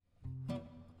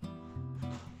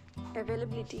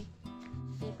Availability.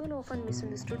 People often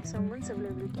misunderstood someone's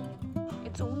availability.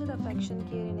 It's only the affection,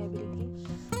 care, and ability.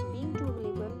 Being too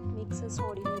available makes us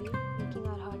ordinary, making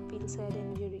our heart feel sad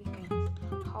and weary.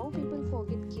 How people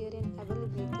forget care and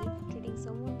availability, treating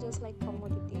someone just like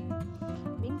commodity.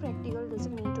 Being practical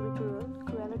doesn't mean to be cruel.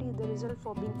 Cruelty is the result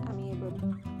for being amiable.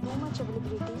 Too much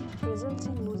availability results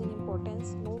in losing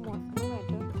importance, no matter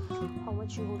how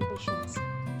much you hold patience.